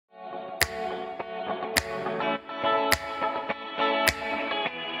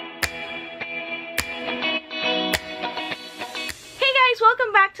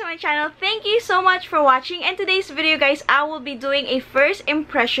my channel. Thank you so much for watching. And today's video, guys, I will be doing a first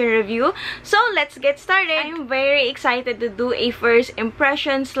impression review. So, let's get started. I'm very excited to do a first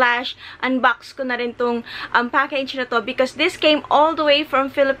impression slash unbox ko na rin tong package na to because this came all the way from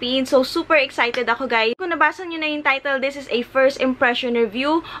Philippines. So, super excited ako, guys. Kung nabasa nyo na yung title, this is a first impression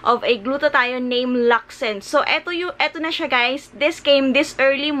review of a glutathione named Luxcent. So, eto na siya, guys. This came this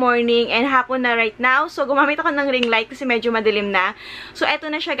early morning and hapon na right now. So, gumamit ako ng ring light kasi medyo madilim na. So,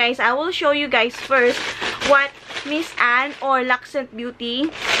 eto na siya, guys. I will show you guys first what Miss Anne or Luxcent Beauty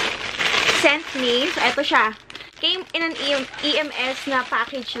sent me. So, eto siya. Came in an EMS na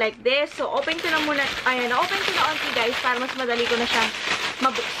package like this. So, open ko na muna. Ayan, open ko na onti, guys, para mas madali ko na siyang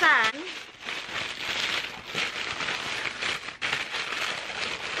mabuksan.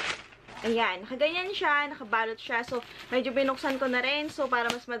 Ayan, nakaganyan siya, nakabalot siya. So, medyo binuksan ko na rin. So, para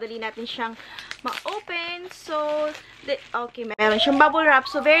mas madali natin siyang ma-open. So, okay, meron siyang bubble wrap.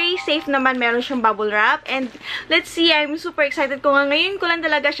 So, very safe naman, meron siyang bubble wrap. And, let's see, I'm super excited ko nga. Ngayon ko lang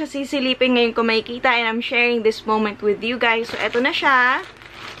talaga siya sisilipin. Ngayon ko makikita. And I'm sharing this moment with you guys. So, eto na siya.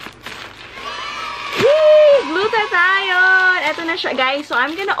 Yay! Glutathione! Eto na siya, guys. So,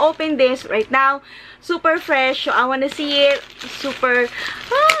 I'm gonna open this right now. Super fresh. So, I wanna see it. Super...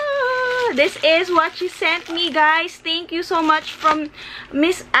 This is what she sent me, guys. Thank you so much from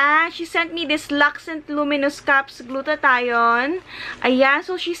Miss Anne. She sent me this Luxcent Luminous Caps Glutathione. Ayan.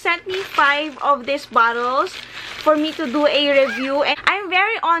 So, she sent me 5 of these bottles for me to do a review. And I'm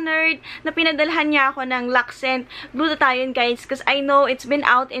very honored na pinadalhan niya ako ng Luxcent Glutathione, guys. Because I know it's been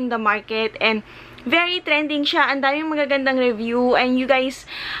out in the market and very trending siya. Ang daming magagandang review. And you guys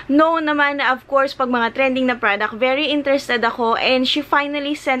know naman na, of course, pag mga trending na product, very interested ako. And she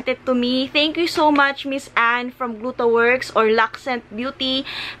finally sent it to me. Thank you so much, Miss Anne from Glutaworks or Luxcent Beauty.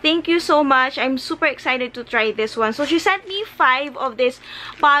 Thank you so much. I'm super excited to try this one. So, she sent me 5 of these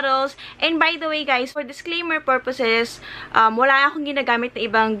bottles. And by the way, guys, for disclaimer purposes, wala akong ginagamit na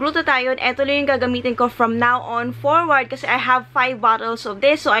ibang glutathione. Ito lang yung gagamitin ko from now on forward kasi I have 5 bottles of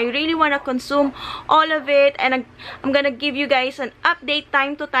this. So, I really wanna consume all of it, and I'm gonna give you guys an update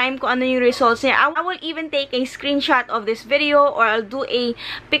time to time kung ano yung results niya. I will even take a screenshot of this video or I'll do a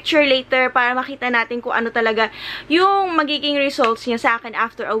picture later para makita natin kung ano talaga yung magiging results niya sa akin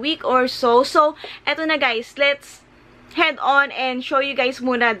after a week or so. So, eto na, guys. Let's head on and show you guys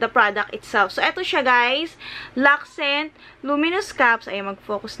muna the product itself. So, eto siya, guys. Luxcent Luminous Caps. Ay,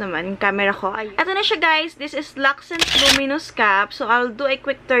 mag-focus naman yung camera ko. Ay, eto na siya, guys. This is Luxcent Luminous Caps. So, I'll do a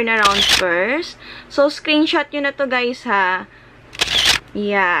quick turnaround first. So, screenshot nyo na to, guys, ha.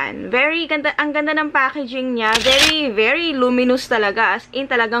 Yan. Very ganda. Ang ganda ng packaging niya. Very, very luminous talaga. As in,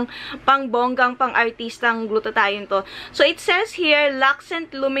 talagang pang-bonggang, pang-artistang glutathione to. So, it says here,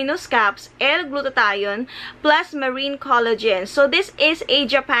 Luxcent Luminous Caps, L-glutathione, plus marine collagen. So, this is a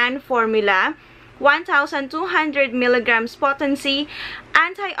Japan formula. 1,200 milligrams potency,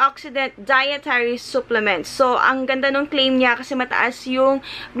 antioxidant dietary supplement. So, ang ganda nung claim niya kasi mataas yung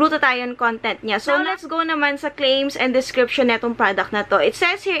glutathione content niya. So, now, let's go naman sa claims and description netong product na to. It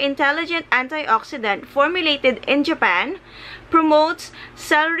says here, intelligent antioxidant formulated in Japan, promotes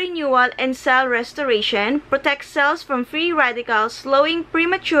cell renewal and cell restoration, protects cells from free radicals, slowing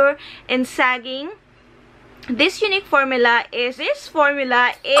premature and sagging. This unique formula is,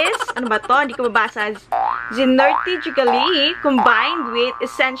 ano ba to? Hindi ko mabasa. Synergetically combined with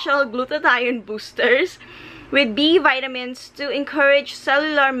essential glutathione boosters with B vitamins to encourage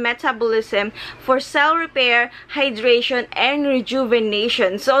cellular metabolism for cell repair, hydration, and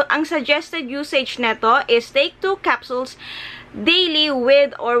rejuvenation. So, ang suggested usage neto is take 2 capsules daily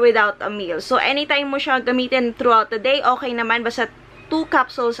with or without a meal. So, anytime mo siya gamitin throughout the day, okay naman, basta 2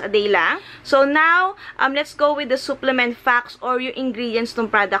 capsules a day lang. So, now, let's go with the supplement facts or yung ingredients ng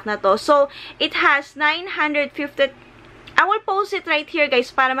product na to. So, it has 950... I will post it right here,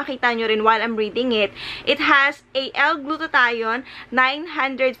 guys, para makita nyo rin while I'm reading it. It has a L-glutathione,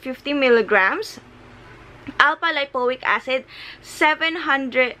 950 milligrams. Alpha-lipoic acid, 70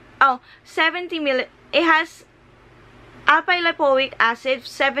 It has alpha-lipoic acid,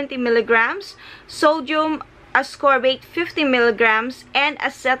 70 milligrams. Sodium ascorbate 50 milligrams and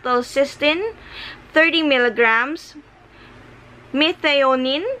acetylcysteine 30 milligrams,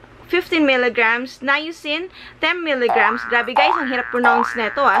 methionine 15 milligrams, niacin 10 milligrams. Grabe, guys, ang hirap pronounce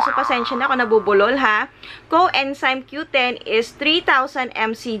nito, ha. So, pasensya na ako nabubulol, ha. Coenzyme Q10 is 3,000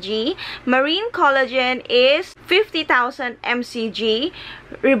 mcg. Marine collagen is 50,000 mcg.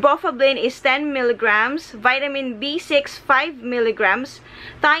 Riboflavin is 10 milligrams. Vitamin B6, 5 milligrams.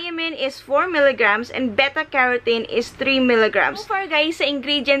 Thiamine is 4 milligrams. And beta-carotene is 3 milligrams. So far, guys, sa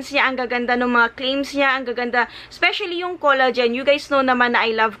ingredients niya, ang gaganda ng mga claims niya. Ang gaganda, especially yung collagen. You guys know naman na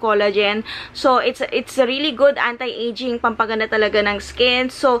I love collagen. So, it's a really good anti-aging, pampaganda talaga ng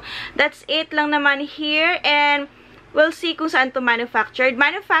skin. So, that's it lang naman here. And we'll see kung saan to manufactured.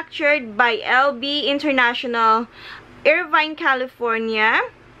 Manufactured by LB International, Irvine, California,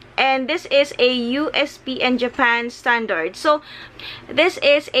 and this is a USP and Japan standard. So, this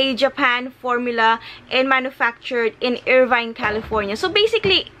is a Japan formula and manufactured in Irvine, California. So,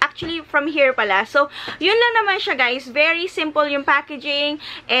 basically, actually, from here pala. So, yun lang naman siya, guys. Very simple yung packaging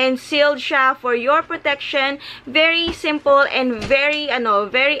and sealed siya for your protection. Very simple and very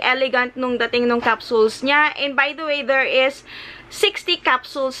elegant nung dating nung capsules niya. And by the way, there is 60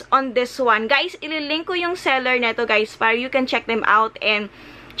 capsules on this one. Guys, ililink ko yung seller neto, guys, para you can check them out and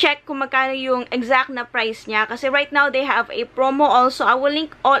check kung magkano yung exact na price niya. Kasi right now, they have a promo also. I will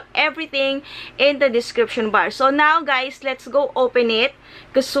link everything in the description bar. So now, guys, let's go open it.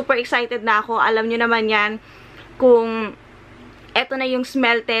 Kasi super excited na ako. Alam nyo naman yan kung eto na yung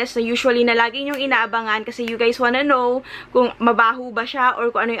smell test na usually na lagi nyong inaabangan kasi you guys wanna know kung mabaho ba siya or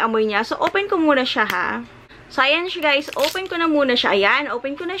kung ano yung amoy niya. So, open ko muna siya, ha. So, ayan siya, guys. Open ko na muna siya. Ayan,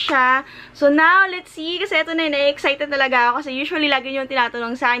 open ko na siya. So, now, let's see. Kasi ito na, excited talaga ako. Kasi usually, lagi nyo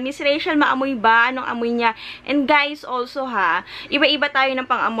tinatanong sa akin, Miss Rachel, maamoy ba? Anong amoy niya? And guys, also ha, iba-iba tayo ng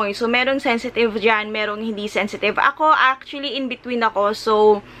pang-amoy. So, merong sensitive dyan, merong hindi sensitive. Ako, actually, in between ako.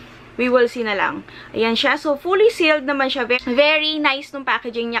 So, we will see na lang. Ayan siya. So, fully sealed naman siya. Very nice nung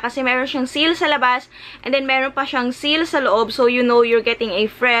packaging niya kasi meron siyang seal sa labas and then meron pa siyang seal sa loob. So, you know you're getting a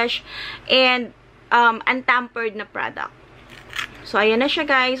fresh and untampered na product. So, ayan na siya,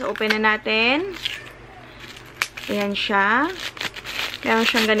 guys. Open na natin. Ayan siya. Meron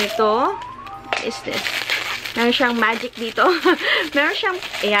siyang ganito. What is this? Meron siyang magic dito. Meron siyang,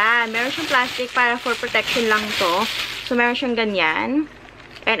 ayan, meron siyang plastic para for protection lang to. So, meron siyang ganyan.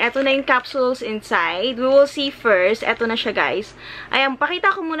 And eto na yung capsules inside. We will see first. Eto na siya, guys. Ayan,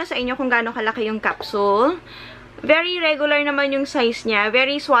 pakita ko muna sa inyo kung gaano kalaki yung capsule. Very regular naman yung size niya.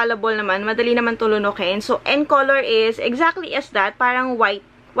 Very swallowable naman. Madali naman tulunukin. So, and color is exactly as that. Parang white.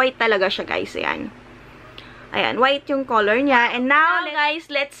 White talaga siya, guys. Ayan. Ayan, white yung color niya. And now, guys,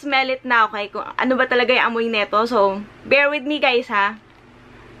 let's smell it now. Okay, kung ano ba talaga yung amoy neto. So, bear with me, guys, ha.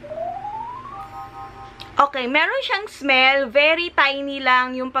 Okay, meron siyang smell. Very tiny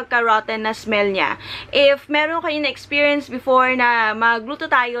lang yung pagka-rotten na smell niya. If meron kayo na-experience before na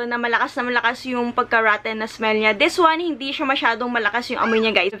mag-glutathione na malakas yung pagka-rotten na smell niya, this one, hindi siya masyadong malakas yung amoy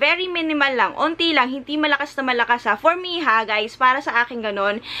niya, guys. Very minimal lang. Unti lang. Hindi malakas na malakas, ha. For me, ha, guys, para sa akin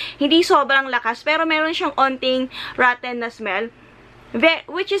ganun, hindi sobrang lakas. Pero meron siyang onting rotten na smell.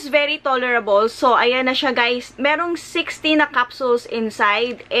 Which is very tolerable. So, ayan na siya, guys. Merong 60 na capsules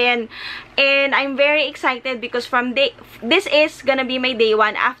inside. And I'm very excited because this is gonna be my day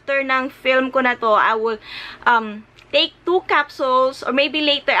 1. After ng film ko na to, I will take 2 capsules or maybe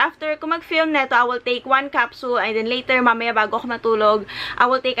later after ko mag-film neto, I will take 1 capsule and then later mamaya bago ako matulog, I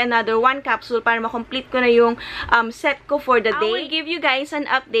will take another 1 capsule para ma-complete ko na yung set ko for the day. I will give you guys an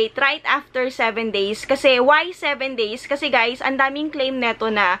update right after 7 days. Kasi why 7 days? Kasi guys, ang daming claim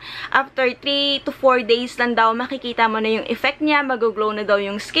neto na after 3 to 4 days lang daw makikita mo na yung effect niya, mag-glow na daw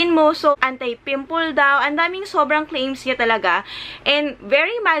yung skin mo. So, anti-pimple daw. Ang daming sobrang claims niya talaga. And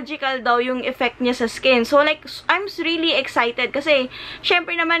very magical daw yung effect niya sa skin. So, like, I'm really excited kasi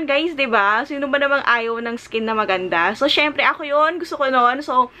syempre naman, guys, 'di ba? Sino ba namang ayaw ng skin na maganda? So, syempre ako 'yon, gusto ko noon.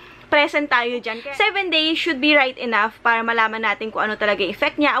 So, present tayo diyan. 7 days should be right enough para malaman natin kung ano talaga yung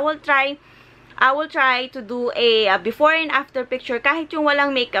effect niya. I will try to do a before and after picture kahit yung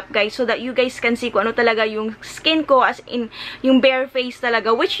walang makeup, guys, so that you guys can see kung ano talaga yung skin ko as in yung bare face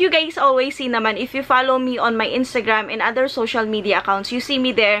talaga, which you guys always see naman if you follow me on my Instagram and other social media accounts. You see me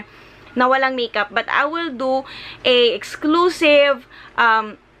there na walang makeup. But I will do a exclusive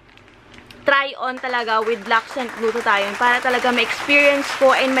try-on talaga with Luxcent Glutathione para talaga ma-experience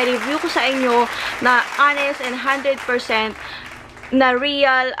ko and ma-review ko sa inyo na honest and 100% na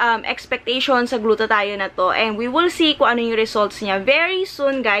real expectation sa glutathione na to. And we will see kung ano yung results niya very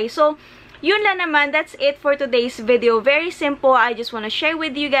soon, guys. So, yun lang naman. That's it for today's video. Very simple. I just wanna share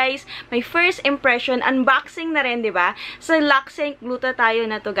with you guys my first impression. Unboxing na rin, diba? Sa Luxcent Glutathione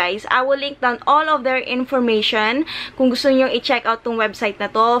na to, guys. I will link down all of their information. Kung gusto nyo i-check out tong website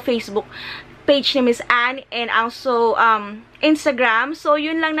na to, Facebook page ni Miss Anne and also Instagram. So,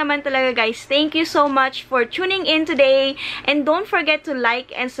 yun lang naman talaga, guys. Thank you so much for tuning in today. And don't forget to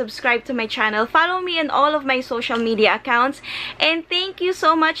like and subscribe to my channel. Follow me on all of my social media accounts. And thank you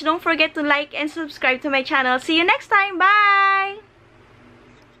so much. Don't forget to like and subscribe to my channel. See you next time. Bye!